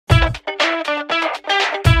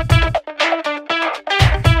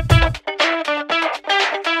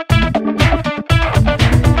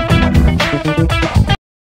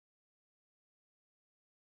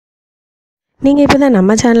நீங்கள் இப்போ தான்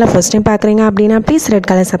நம்ம சேனலை ஃபஸ்ட் டைம் பார்க்குறீங்க அப்படின்னா ப்ளீஸ் ரெட்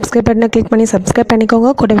கலர் சப்ஸ்கிரைப் பட்டனை கிளிக் பண்ணி சப்ஸ்கிரைப் பண்ணிக்கோங்க.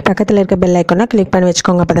 கூடவே பக்கத்தில் இருக்க பெல் ஐக்கானை கிளிக் பண்ணி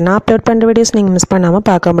வச்சுக்கோங்க. அப்போ நான் அப்லோட் பண்ணுற வீடியோஸ் நீங்கள் மிஸ் பண்ணாமல்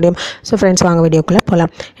பார்க்க முடியும். ஸோ ஃப்ரெண்ட்ஸ், வாங்க வீடியோக்குள்ளே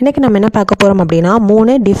போகலாம். இன்றைக்கி நம்ம என்ன பார்க்க போகிறோம் அப்படின்னா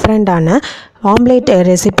 3 டிஃப்ரெண்ட்டான ஆம்லேட்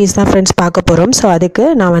ரெசிபீஸ் தான் ஃப்ரெண்ட்ஸ் பார்க்க போகிறோம். ஸோ அதுக்கு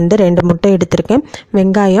நான் 2 முட்டை எடுத்திருக்கேன்,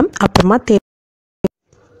 வெங்காயம், அப்புறமா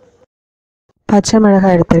பச்சை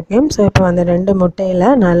மிளகாய் எடுத்திருக்கேன். ஸோ இப்போ 2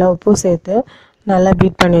 முட்டையில் நல்லா உப்பு சேர்த்து நல்லா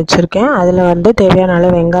பீட் பண்ணி வச்சுருக்கேன். அதில் தேவையான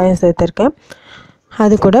அளவு வெங்காயம் சேர்த்துருக்கேன்.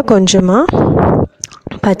 அது கூட கொஞ்சமாக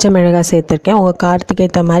பச்சை மிளகாய் சேர்த்துருக்கேன். உங்கள் காரத்துக்கு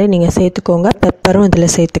ஏற்ற மாதிரி நீங்கள் சேர்த்துக்கோங்க. பெப்பரும்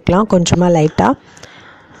இதில் சேர்த்துக்கலாம் கொஞ்சமாக லைட்டாக.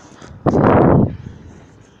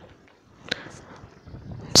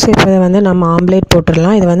 ஸோ இப்போ இதை நம்ம ஆம்லேட்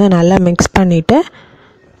போட்டுடலாம். இது நல்லா மிக்ஸ் பண்ணிவிட்டு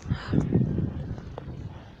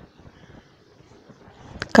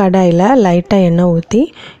கடாயில் லைட்டாக எண்ணெய் ஊற்றி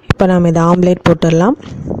இப்போ நம்ம இதை ஆம்லேட் போட்டுடலாம்.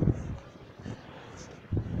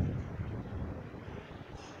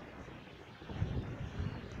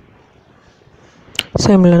 ஸோ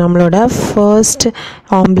நம்மளோட ஃபர்ஸ்ட்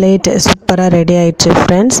ஆம்லேட் சூப்பராக ரெடி ஆயிடுச்சு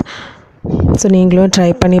ஃப்ரெண்ட்ஸ். ஸோ நீங்களும் ட்ரை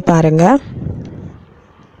பண்ணி பாருங்கள்.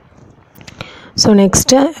 ஸோ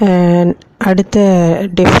நெக்ஸ்ட்டு அடுத்த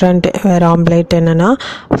டிஃப்ரெண்ட் வேறு ஆம்லேட் என்னென்னா,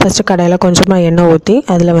 ஃபஸ்ட்டு கடாயில் கொஞ்சமாக எண்ணெய் ஊற்றி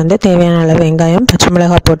அதில் தேவையான அளவு வெங்காயம், பச்சை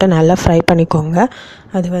மிளகாய் போட்டு நல்லா ஃப்ரை பண்ணிக்கோங்க.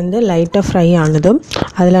 அது லைட்டாக ஃப்ரை ஆனதும்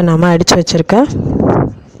அதில் நம்ம அடித்து வச்சுருக்க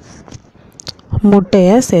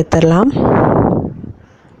முட்டையை சேர்த்துடலாம்.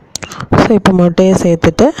 ஸோ இப்போ முட்டையை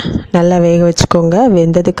சேர்த்துட்டு நல்லா வேக வச்சுக்கோங்க.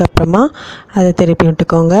 வெந்ததுக்கப்புறமா அதை திருப்பி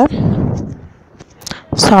விட்டுக்கோங்க.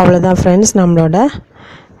 ஸோ அவ்வளோதான் ஃப்ரெண்ட்ஸ், நம்மளோட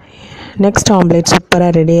நெக்ஸ்ட் ஆம்லேட்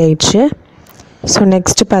சூப்பராக ரெடி ஆயிடுச்சு. ஸோ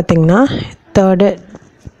நெக்ஸ்ட்டு பார்த்திங்கன்னா தேர்டு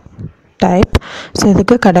டைப். ஸோ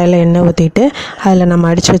இதுக்கு கடாயில் எண்ணெய் ஊற்றிட்டு அதில் நம்ம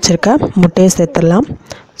அடித்து வச்சுருக்க முட்டையை சேர்த்துடலாம்.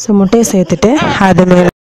 ஸோ முட்டையை சேர்த்துட்டு அது மேலே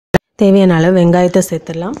தேவையான அளவு வெங்காயத்தை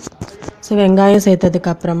சேர்த்துடலாம். ஸோ வெங்காயம்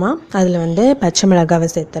சேர்த்ததுக்கப்புறமா அதில் பச்சை மிளகாவை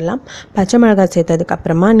சேர்த்துடலாம். பச்சை மிளகாய்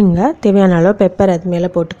சேர்த்ததுக்கப்புறமா நீங்கள் தேவையான அளவு பெப்பர் அது மேலே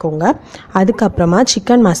போட்டுக்கோங்க. அதுக்கப்புறமா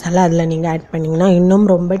சிக்கன் மசாலா அதில் நீங்கள் ஆட் பண்ணிங்கன்னா இன்னும்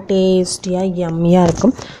ரொம்ப டேஸ்டியாக யம்மியாக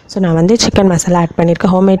இருக்கும். ஸோ நான் சிக்கன் மசாலா ஆட்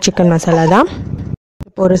பண்ணியிருக்கேன். ஹோம்மேட் சிக்கன் மசாலா தான்.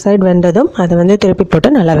 இப்போ ஒரு சைடு வெந்ததும் அதை திருப்பி போட்டு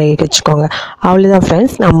நல்லா வேக வச்சுக்கோங்க. அவ்வளோதான்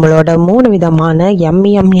ஃப்ரெண்ட்ஸ், நம்மளோட 3 விதமான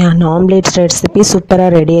யம்மியான ஆம்லேட் ரெசிபி சூப்பராக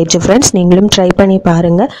ரெடி ஆயிடுச்சு ஃப்ரெண்ட்ஸ். நீங்களும் ட்ரை பண்ணி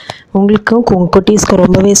பாருங்கள். உங்களுக்கும் உங்கள் குட்டீஸ்க்கு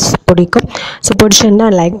ரொம்பவே பிடிக்கும். ஸோ பிடிச்சிருந்தா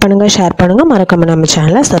லைக் பண்ணுங்கள், ஷேர் பண்ணுங்கள், மறக்காமல் நம்ம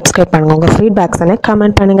சேனலை சப்ஸ்கிரைப் பண்ணுங்கள். உங்கள் ஃபீட்பேக்ஸ்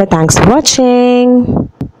கமெண்ட் பண்ணுங்கள். தேங்க்ஸ் ஃபார் வாட்சிங்.